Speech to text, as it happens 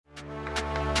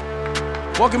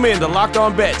Welcome in to Locked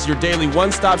On Bets, your daily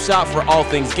one-stop shop for all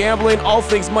things gambling, all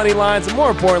things money lines, and more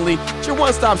importantly, it's your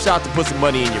one-stop shop to put some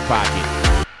money in your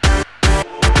pocket.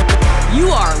 You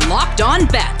are Locked On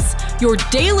Bets, your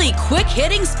daily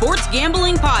quick-hitting sports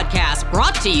gambling podcast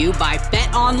brought to you by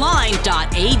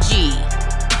BetOnline.ag.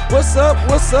 What's up?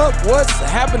 What's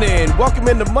happening? Welcome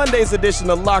into Monday's edition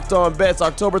of Locked On Bets,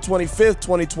 October 25th,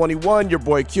 2021. Your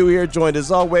boy Q here, joined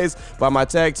as always by my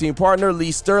tag team partner,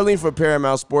 Lee Sterling from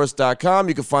ParamountSports.com.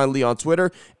 You can find Lee on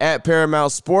Twitter at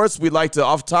Paramount Sports. We'd like to,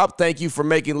 off top, thank you for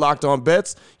making Locked On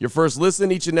Bets your first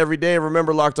listen each and every day. And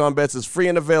remember, Locked On Bets is free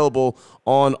and available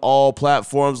on all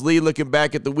platforms. Lee, looking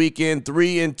back at the weekend,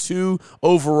 3-2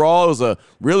 overall. It was a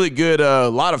really good,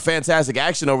 lot of fantastic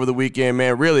action over the weekend,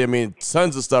 man. Really, I mean,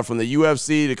 tons of stuff from the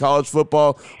UFC to college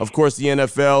football, of course, the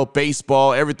NFL,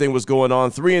 baseball, everything was going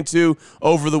on. 3-2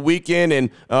 over the weekend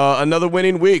and another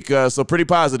winning week. So pretty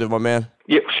positive, my man.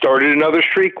 Yeah, started another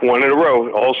streak, one in a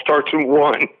row. All starts in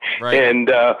one. Right.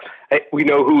 And we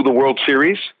know who the World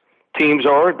Series teams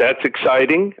are. That's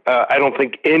exciting. I don't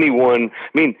think anyone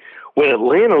 – I mean, when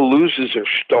Atlanta loses their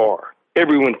star,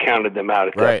 everyone counted them out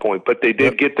at that point. But they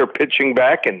did get their pitching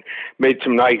back and made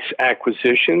some nice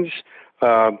acquisitions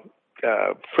right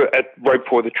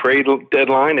before the trade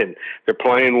deadline, and they're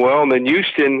playing well. And then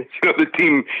Houston, the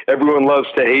team everyone loves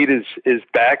to hate, is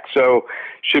back. So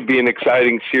should be an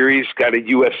exciting series. Got a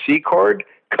UFC card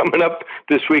coming up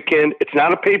this weekend. It's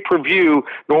not a pay-per-view.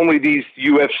 Normally these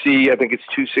UFC, I think it's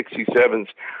 267s,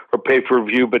 are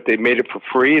pay-per-view, but they made it for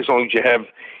free as long as you have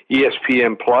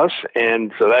ESPN Plus.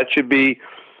 And so that should be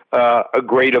a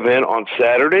great event on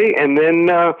Saturday. And then,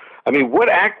 what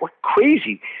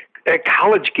crazy. A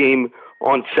college game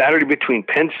on Saturday between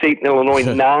Penn State and Illinois,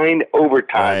 9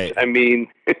 overtimes. Right. I mean,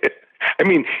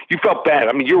 you felt bad.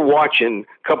 I mean, you're watching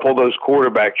a couple of those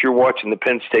quarterbacks. You're watching the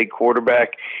Penn State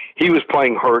quarterback. He was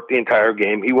playing hurt the entire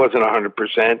game. He wasn't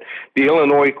 100%. The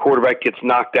Illinois quarterback gets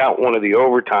knocked out one of the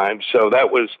overtimes. So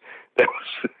that was,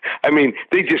 I think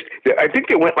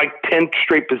they went like 10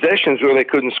 straight possessions where they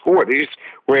couldn't score. They just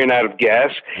ran out of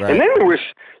gas. Right. And then there was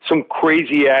some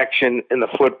crazy action in the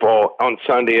football on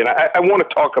Sunday. And I want to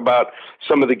talk about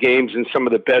some of the games and some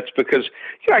of the bets because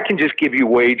I can just give you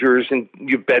wagers and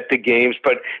you bet the games,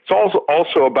 but it's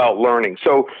also about learning.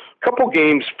 So a couple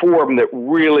games, 4 of them that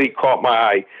really caught my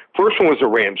eye. First one was a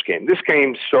Rams game. This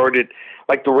game started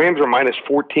like the Rams were minus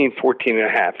 14,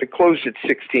 14.5. It closed at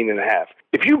 16.5.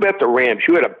 If you bet the Rams,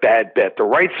 you had a bad bet. The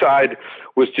right side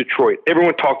was Detroit.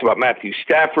 Everyone talked about Matthew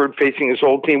Stafford facing his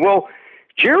old team. Well,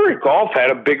 Jared Goff had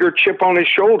a bigger chip on his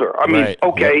shoulder. I mean,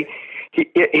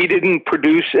 he didn't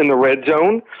produce in the red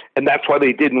zone, and that's why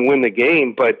they didn't win the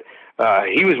game. But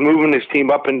he was moving his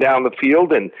team up and down the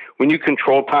field, and when you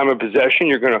control time of possession,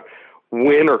 you're going to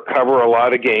win or cover a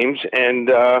lot of games. And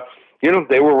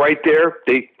they were right there.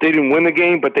 They didn't win the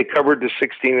game, but they covered the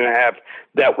 16.5.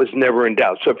 That was never in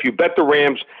doubt. So if you bet the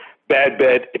Rams, bad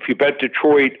bet. If you bet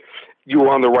Detroit, you were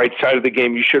on the right side of the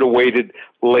game. You should have waited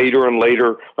later and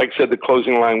later. Like I said, the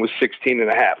closing line was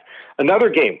 16.5. Another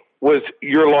game was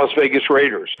your Las Vegas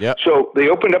Raiders. Yep. So they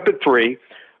opened up at 3.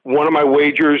 One of my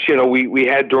wagers, we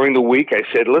had during the week, I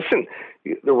said, listen,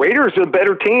 the Raiders are a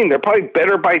better team. They're probably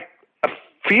better by a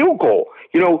field goal.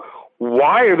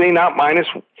 Why are they not minus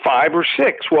 5 or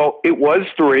 6? Well, it was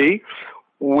 3.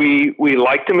 We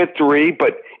liked them at 3,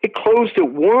 but it closed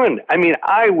at 1. I mean,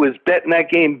 I was betting that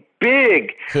game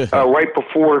big right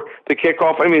before the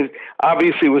kickoff. I mean,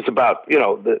 obviously it was about,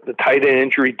 the tight end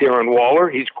injury, Darren Waller.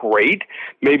 He's great.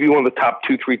 Maybe one of the top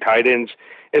 2-3 tight ends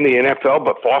in the NFL,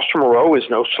 but Foster Moreau is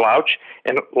no slouch.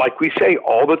 And like we say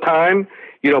all the time,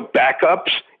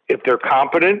 backups, if they're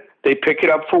competent, they pick it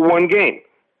up for one game.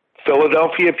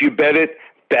 Philadelphia, if you bet it,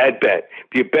 bad bet.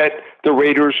 If you bet the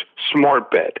Raiders, smart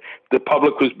bet. The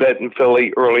public was betting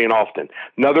Philly early and often.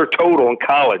 Another total in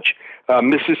college,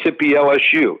 Mississippi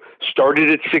LSU,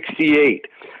 started at 68,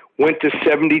 went to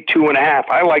 72.5.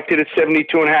 I liked it at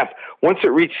 72.5. Once it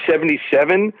reached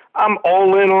 77, I'm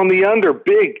all in on the under,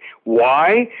 big.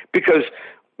 Why? Because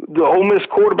the Ole Miss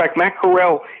quarterback, Matt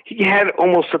Corral, he had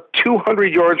almost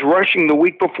 200 yards rushing the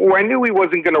week before. I knew he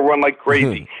wasn't going to run like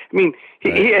crazy. I mean,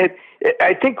 he had,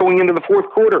 I think going into the fourth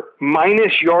quarter,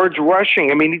 minus yards rushing.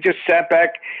 I mean, he just sat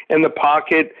back in the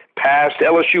pocket, passed.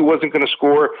 LSU wasn't going to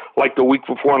score like the week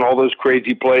before on all those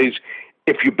crazy plays.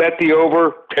 If you bet the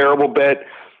over, terrible bet.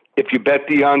 If you bet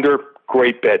the under,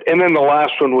 great bet. And then the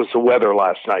last one was the weather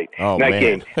last night. That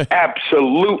game,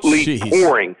 absolutely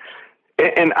pouring.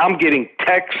 And I'm getting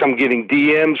texts, I'm getting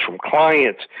DMs from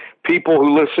clients, people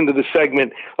who listen to the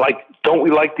segment, like, don't we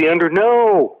like the under?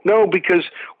 No, because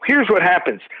here's what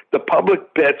happens. The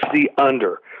public bets the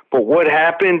under. But what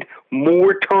happened?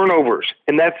 More turnovers.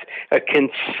 And that's a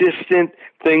consistent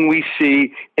thing we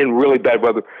see in really bad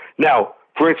weather. Now,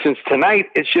 for instance, tonight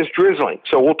it's just drizzling.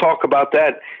 So we'll talk about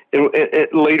that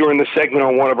later in the segment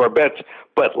on one of our bets.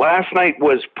 But last night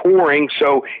was pouring,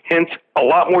 so hence a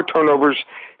lot more turnovers,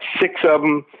 6 of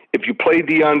them. If you played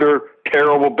the under,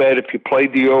 terrible bet. If you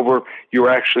played the over, you're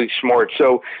actually smart.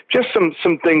 So just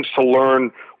some things to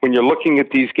learn when you're looking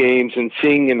at these games and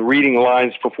seeing and reading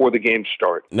lines before the games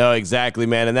start. No, exactly,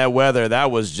 man. And that weather, that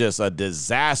was just a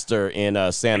disaster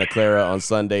in Santa Clara on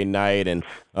Sunday night, and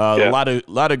a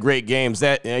lot of great games.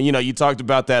 That you talked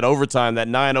about that overtime, that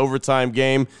 9 overtime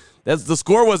game. The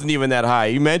score wasn't even that high.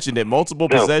 You mentioned it, multiple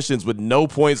possessions with no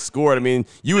points scored. I mean,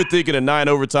 you would think in a 9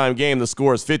 overtime game the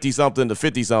score is 50-something to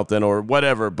 50-something or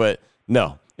whatever, but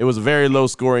no. It was a very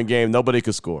low-scoring game. Nobody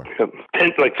could score.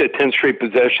 10 straight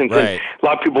possessions. Right. And a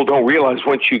lot of people don't realize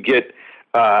once you get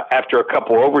after a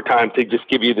couple overtimes, they just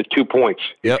give you the 2 points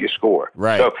if you score.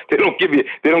 Right. So they don't give you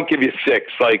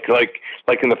 6 like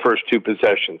in the first 2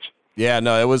 possessions. Yeah,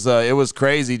 no, it was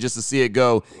crazy just to see it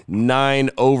go 9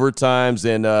 overtimes.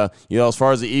 And, as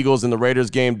far as the Eagles and the Raiders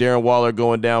game, Darren Waller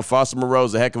going down. Foster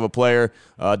Moreau's a heck of a player.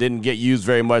 Didn't get used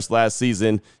very much last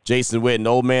season. Jason Witten,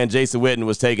 old man Jason Witten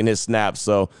was taking his snaps.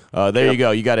 So there you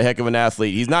go. You got a heck of an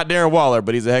athlete. He's not Darren Waller,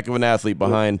 but he's a heck of an athlete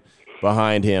behind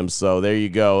him. So there you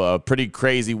go. A pretty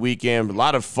crazy weekend. A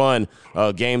lot of fun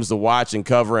games to watch and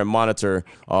cover and monitor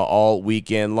all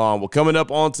weekend long. Well, coming up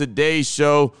on today's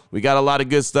show, we got a lot of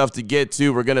good stuff to get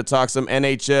to. We're going to talk some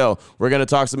NHL. We're going to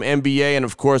talk some NBA. And,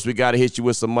 of course, we got to hit you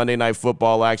with some Monday Night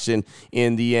Football action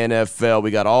in the NFL.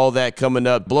 We got all that coming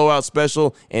up. Blowout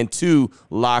special and 2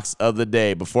 locks of the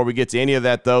day. Before we get to any of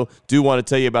that, though, do want to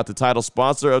tell you about the title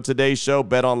sponsor of today's show,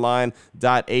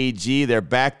 BetOnline.ag. They're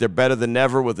back. They're better than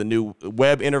ever with a new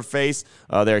web interface.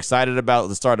 They're excited about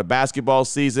the start of basketball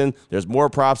season. There's more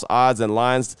props, odds, and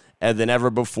lines than ever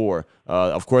before.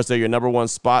 Of course, they're your number one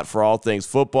spot for all things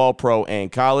football, pro,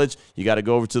 and college. You got to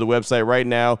go over to the website right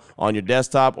now on your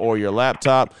desktop or your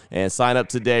laptop and sign up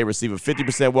today. Receive a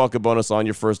 50% welcome bonus on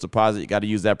your first deposit. You got to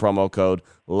use that promo code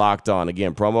LOCKEDON.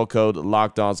 Again, promo code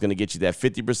LOCKEDON is going to get you that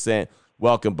 50%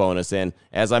 welcome bonus. And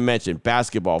as I mentioned,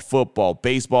 basketball, football,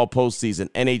 baseball postseason,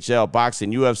 NHL,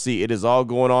 boxing, UFC, it is all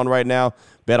going on right now.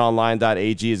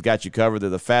 BetOnline.ag has got you covered. They're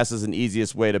the fastest and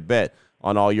easiest way to bet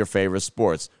on all your favorite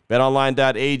sports.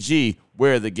 BetOnline.ag,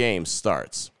 where the game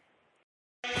starts.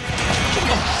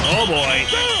 Oh, boy.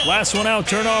 Last one out,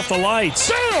 turn off the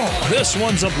lights. This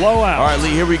one's a blowout. All right,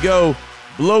 Lee, here we go.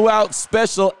 Blowout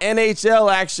special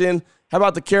NHL action. How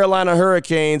about the Carolina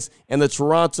Hurricanes and the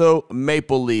Toronto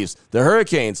Maple Leafs? The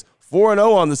Hurricanes,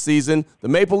 4-0 on the season. The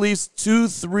Maple Leafs,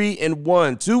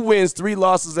 2-3-1. 2 wins, 3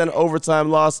 losses, and an overtime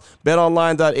loss.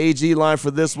 BetOnline.ag line for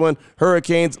this one.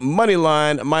 Hurricanes, money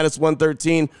line,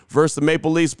 -113 versus the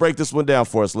Maple Leafs. Break this one down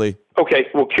for us, Lee. Okay,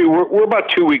 well, Q, we're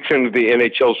about 2 weeks into the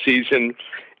NHL season.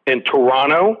 In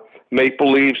Toronto,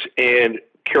 Maple Leafs and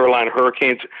Carolina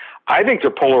Hurricanes, I think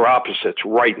they're polar opposites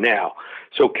right now.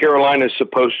 So Carolina is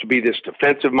supposed to be this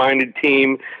defensive-minded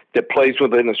team that plays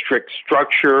within a strict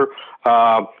structure.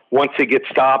 Once they get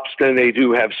stops, then they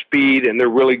do have speed, and they're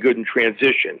really good in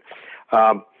transition.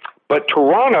 But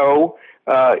Toronto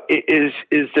is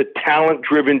the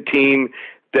talent-driven team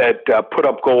that put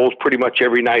up goals pretty much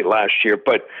every night last year.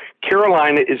 But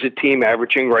Carolina is a team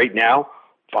averaging right now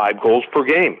 5 goals per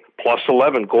game,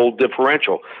 +11 goal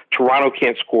differential. Toronto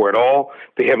can't score at all.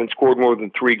 They haven't scored more than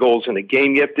 3 goals in a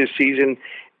game yet this season,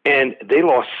 and they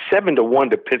lost 7-1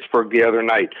 to Pittsburgh the other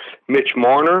night. Mitch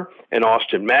Marner and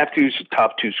Austin Matthews, the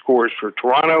top 2 scorers for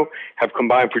Toronto, have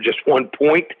combined for just 1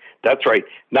 point. That's right,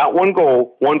 not 1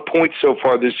 goal, 1 point so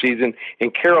far this season,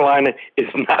 and Carolina is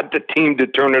not the team to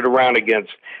turn it around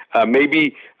against.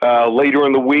 Maybe later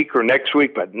in the week or next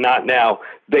week, but not now.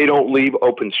 They don't leave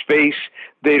open space.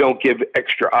 They don't give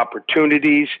extra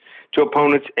opportunities to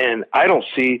opponents, and I don't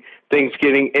see things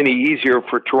getting any easier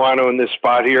for Toronto in this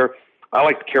spot here. I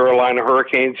like the Carolina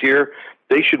Hurricanes here.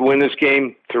 They should win this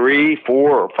game 3,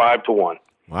 4, or 5-1.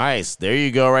 Nice. There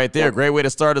you go right there. Great way to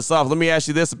start us off. Let me ask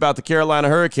you this about the Carolina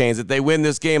Hurricanes. If they win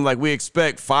this game like we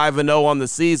expect, 5-0 on the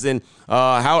season,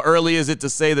 how early is it to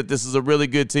say that this is a really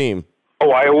good team?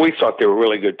 Oh, I always thought they were a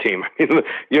really good team.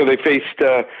 They faced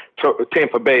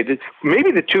Tampa Bay.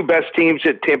 Maybe the 2 best teams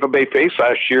that Tampa Bay faced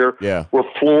last year were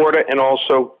Florida and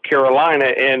also Carolina.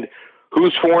 And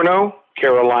who's 4-0?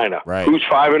 Carolina. Right. Who's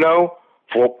 5-0?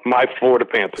 For my Florida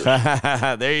Panthers.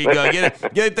 There you go.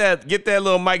 Get that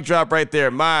little mic drop right there.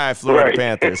 My Florida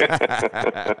Panthers.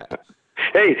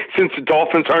 Hey, since the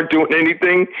Dolphins aren't doing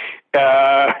anything,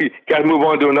 got to move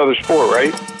on to another sport,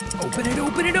 right? Open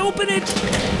it.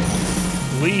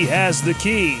 Lee has the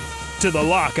key to the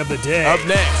lock of the day. Up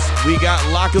next, we got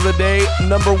lock of the day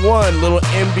number 1. Little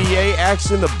NBA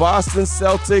action, the Boston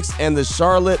Celtics and the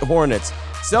Charlotte Hornets.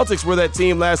 Celtics were that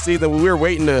team last season when we were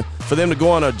waiting for them to go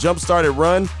on a jump-started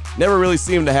run. Never really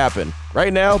seemed to happen.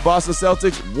 Right now, Boston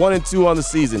Celtics 1-2 on the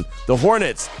season. The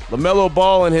Hornets, LaMelo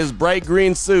Ball in his bright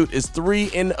green suit is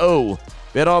 3-0.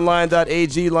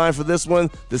 BetOnline.ag line for this one.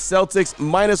 The Celtics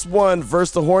 -1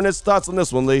 versus the Hornets. Thoughts on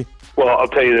this one, Lee? Well, I'll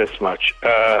tell you this much.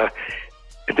 I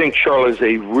think Charlotte is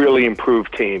a really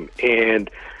improved team. And,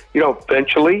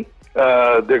 eventually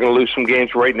they're going to lose some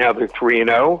games. Right now they're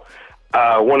 3-0.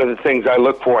 One of the things I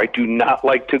look for, I do not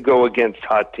like to go against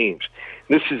hot teams.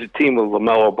 This is a team with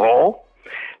LaMelo Ball.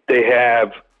 They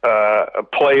have a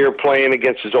player playing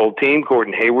against his old team,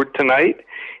 Gordon Hayward, tonight,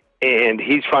 and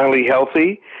he's finally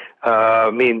healthy.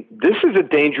 This is a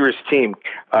dangerous team.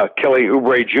 Kelly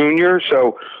Oubre Jr.,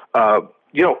 so,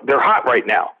 they're hot right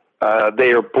now.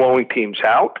 They are blowing teams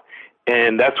out,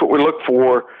 and that's what we look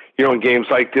for, in games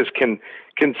like this. Can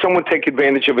someone take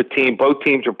advantage of a team? Both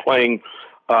teams are playing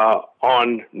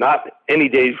on not any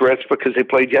day's rest because they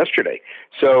played yesterday.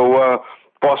 So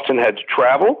Boston had to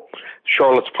travel.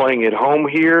 Charlotte's playing at home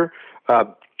here.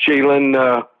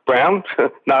 Jaylen Brown,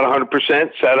 not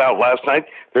 100%, sat out last night.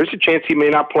 There's a chance he may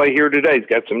not play here today. He's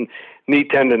got some knee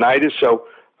tendonitis. So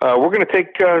we're going to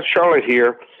take Charlotte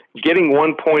here. Getting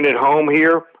 1 point at home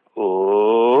here,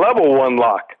 level 1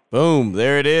 lock. Boom,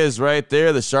 there it is right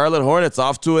there. The Charlotte Hornets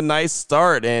off to a nice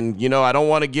start, and I don't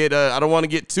want to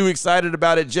get too excited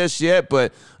about it just yet,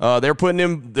 but they're putting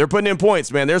in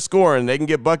points, man. They're scoring. They can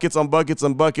get buckets on buckets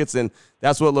on buckets, and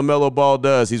that's what LaMelo Ball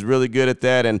does. He's really good at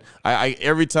that, and I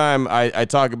every time I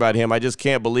talk about him, I just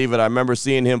can't believe it. I remember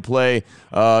seeing him play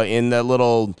in that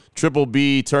little Triple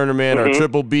B tournament or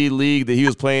Triple B league that he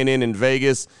was playing in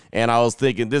Vegas, and I was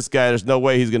thinking, this guy, there's no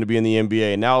way he's going to be in the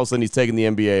NBA, and now all of a sudden he's taking the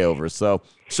NBA over. So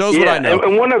shows what I know.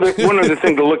 And one other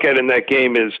thing to look at in that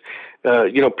game is,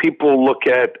 people look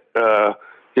at,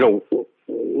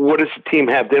 what does the team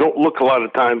have? They don't look a lot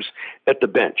of times at the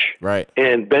bench. Right.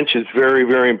 And bench is very,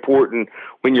 very important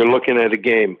when you're looking at a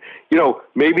game.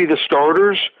 Maybe the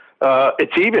starters,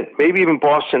 it's even. Maybe even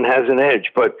Boston has an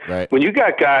edge. But when you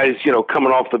got guys,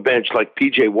 coming off the bench like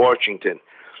P.J. Washington,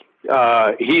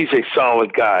 he's a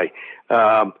solid guy.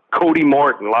 Cody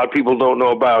Martin, a lot of people don't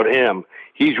know about him.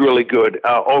 He's really good.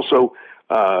 Also,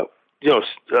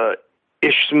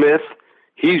 Ish Smith,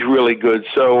 he's really good.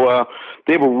 So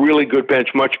they have a really good bench,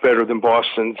 much better than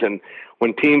Boston's. And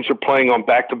when teams are playing on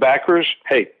back-to-backers,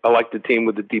 hey, I like the team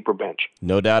with the deeper bench.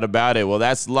 No doubt about it. Well,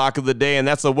 that's lock of the day, and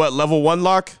that's a what, level 1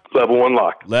 lock? Level 1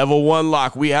 lock. Level 1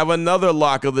 lock. We have another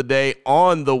lock of the day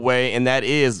on the way, and that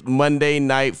is Monday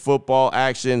Night Football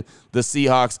action, the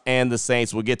Seahawks and the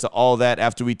Saints. We'll get to all that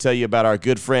after we tell you about our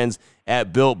good friends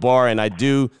at Built Bar, and I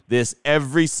do this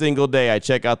every single day. I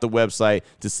check out the website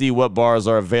to see what bars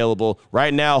are available.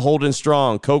 Right now, holding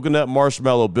strong, coconut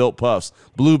marshmallow Built Puffs,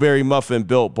 blueberry muffin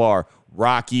Built Bar,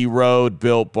 Rocky Road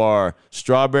Built Bar,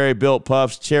 strawberry Built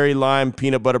Puffs, cherry lime,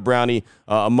 peanut butter brownie,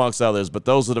 amongst others. But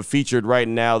those are the featured right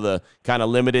now, the kind of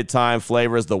limited time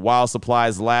flavors, the while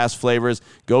supplies last flavors.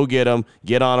 Go get them.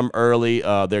 Get on them early.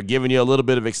 They're giving you a little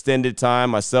bit of extended time.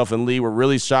 Myself and Lee were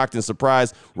really shocked and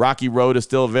surprised. Rocky Road is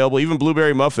still available, even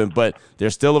blueberry muffin, but they're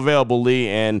still available, Lee,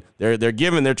 and they're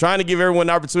trying to give everyone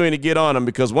an opportunity to get on them,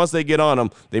 because once they get on them,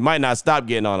 they might not stop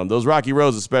getting on them. Those Rocky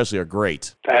Roads especially are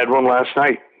great. I had one last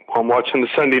night. I'm watching the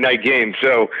Sunday night game.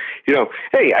 So,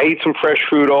 hey, I eat some fresh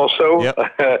fruit also. Yep.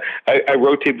 I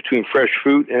rotate between fresh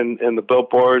fruit and the Built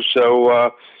Bars.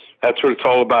 So that's what it's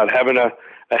all about, having a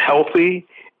healthy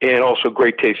and also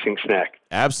great tasting snack.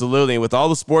 Absolutely. And with all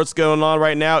the sports going on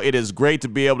right now, it is great to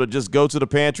be able to just go to the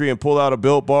pantry and pull out a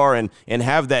Built Bar and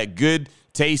have that good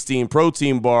tasting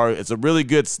protein bar. It's a really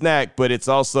good snack, but it's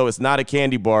not a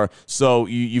candy bar, so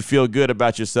you feel good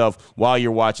about yourself while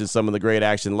you're watching some of the great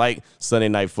action like Sunday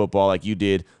Night Football, like you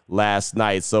did last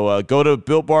night. So go to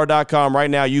BuiltBar.com right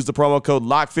now. Use the promo code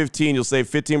LOCK15. You'll save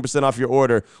 15% off your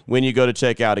order when you go to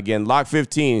checkout. Again,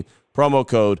 LOCK15, promo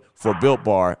code for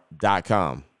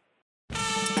BuiltBar.com.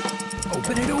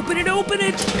 Open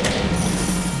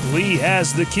it. Lee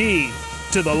has the key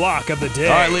to the lock of the day.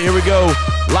 All right, Lee, here we go.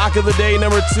 Lock of the day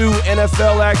number 2,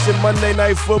 NFL action, Monday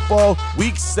Night Football.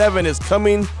 Week 7 is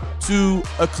coming to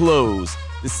a close.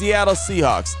 The Seattle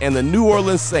Seahawks and the New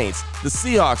Orleans Saints. The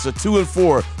Seahawks are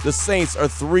 2-4. The Saints are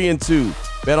 3-2.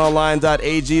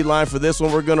 BetOnline.ag line for this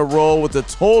one. We're going to roll with the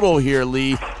total here,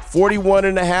 Lee.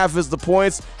 41.5 is the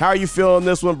points. How are you feeling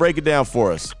this one? Break it down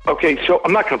for us. Okay, so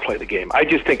I'm not going to play the game. I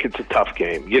just think it's a tough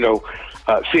game.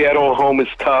 Seattle at home is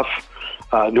tough.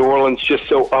 New Orleans just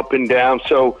so up and down.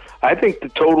 So I think the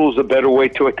total is a better way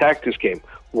to attack this game.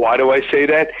 Why do I say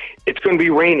that? It's going to be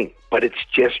raining, but it's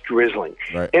just drizzling.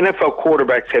 Right. NFL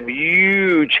quarterbacks have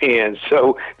huge hands,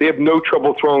 so they have no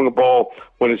trouble throwing the ball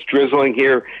when it's drizzling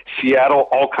here. Seattle,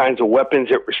 all kinds of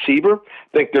weapons at receiver.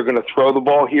 I think they're going to throw the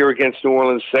ball here against New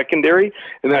Orleans secondary.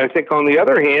 And then I think on the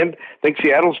other hand, I think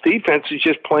Seattle's defense is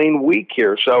just plain weak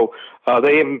here. So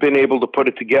they haven't been able to put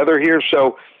it together here.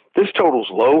 So this total's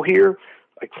low here,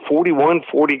 like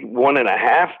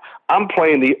 41.5. I'm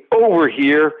playing the over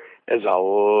here as a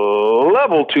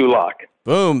level 2 lock.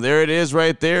 Boom, there it is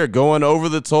right there, going over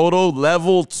the total,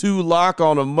 level 2 lock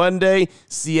on a Monday,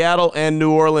 Seattle and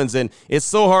New Orleans. And it's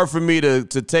so hard for me to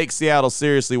take Seattle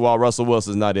seriously while Russell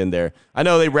Wilson's not in there. I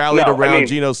know they rallied around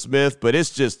Geno Smith, but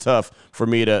it's just tough for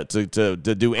me to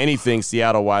do anything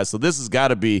Seattle-wise. So this has got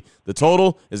to be, the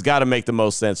total has got to make the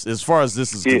most sense as far as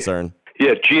this is concerned.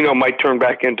 Yeah, Geno might turn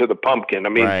back into the pumpkin. I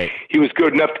mean, He was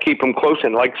good enough to keep him close.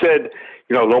 And like I said,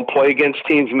 don't play against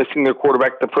teams missing their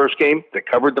quarterback the first game. They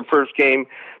covered the first game.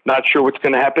 Not sure what's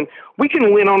going to happen. We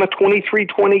can win on a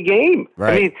 23-20 game.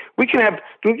 Right. I mean, we can have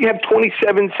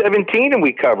 27-17 and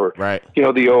we cover. Right.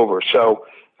 The over. So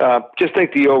just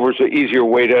think the over is an easier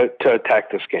way to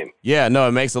attack this game. Yeah, no,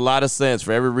 it makes a lot of sense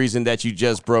for every reason that you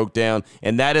just broke down.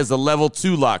 And that is a level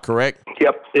 2 lock, correct?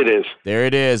 Yep, it is. There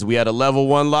it is. We had a level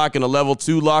 1 lock and a level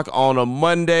 2 lock on a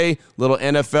Monday. Little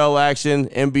NFL action,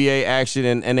 NBA action,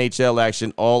 and NHL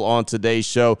action all on today's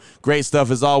show. Great stuff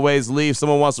as always. Lee, if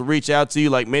someone wants to reach out to you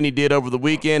like many did over the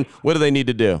weekend, what do they need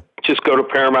to do? Just go to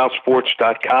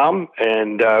ParamountSports.com,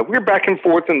 and we're back and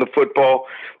forth in the football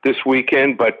this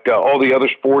weekend, but all the other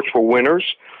sports were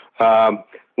winners.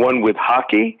 One with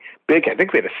hockey, big. I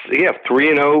think we have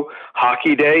 3-0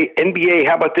 hockey day. NBA,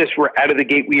 how about this? We're out of the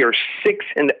gate. We are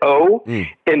 6-0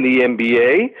 in the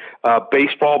NBA.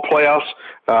 Baseball playoffs,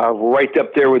 right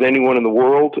up there with anyone in the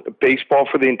world. Baseball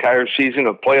for the entire season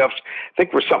of playoffs. I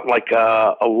think we're something like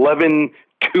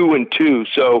 11-2-2.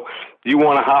 So you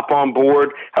want to hop on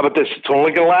board? How about this? It's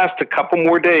only going to last a couple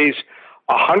more days.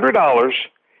 $100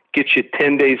 gets you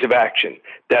 10 days of action.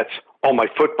 That's all my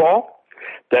football.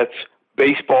 That's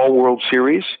baseball World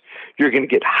Series. You're going to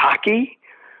get hockey,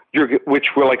 which,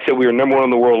 like I said, we were number 1 in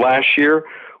the world last year.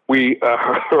 We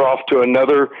are off to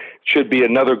should be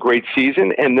another great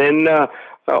season. And then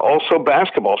also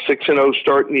basketball, 6-0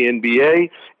 start in the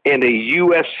NBA, and a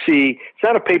UFC. It's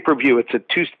not a pay-per-view. It's a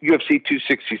UFC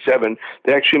 267.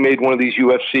 They actually made one of these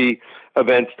UFC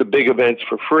events, the big events,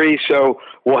 for free. So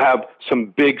we'll have some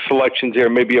big selections there,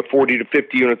 maybe a 40 to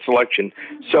 50 unit selection.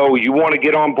 So you want to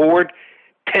get on board?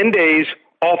 10 days,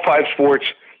 all 5 sports,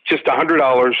 just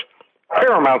 $100,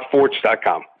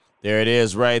 ParamountSports.com. There it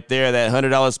is right there. That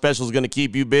 $100 special is going to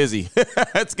keep you busy.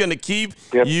 It's going to keep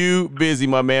you busy,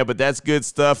 my man. But that's good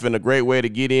stuff and a great way to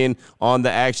get in on the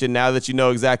action. Now that you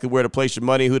know exactly where to place your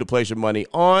money, who to place your money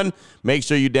on, make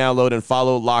sure you download and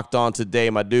follow Locked On Today.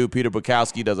 My dude, Peter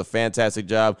Bukowski, does a fantastic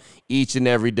job each and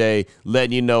every day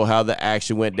letting you know how the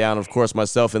action went down. Of course,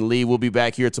 myself and Lee will be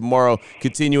back here tomorrow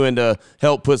continuing to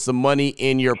help put some money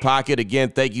in your pocket.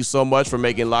 Again, thank you so much for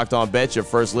making Locked On Bets your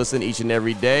first listen each and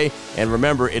every day. And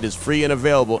remember, it is free and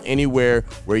available anywhere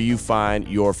where you find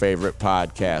your favorite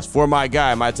podcast. For my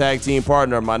guy, my tag team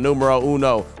partner, my numero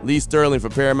uno, Lee Sterling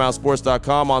from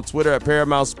ParamountSports.com, on Twitter at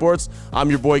Paramount Sports. I'm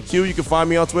your boy Q. You can find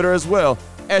me on Twitter as well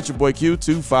at your boy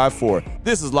Q254.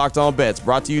 This is Locked On Bets,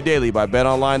 brought to you daily by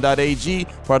BetOnline.ag,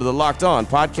 part of the Locked On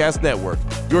Podcast Network.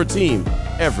 Your team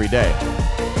every day.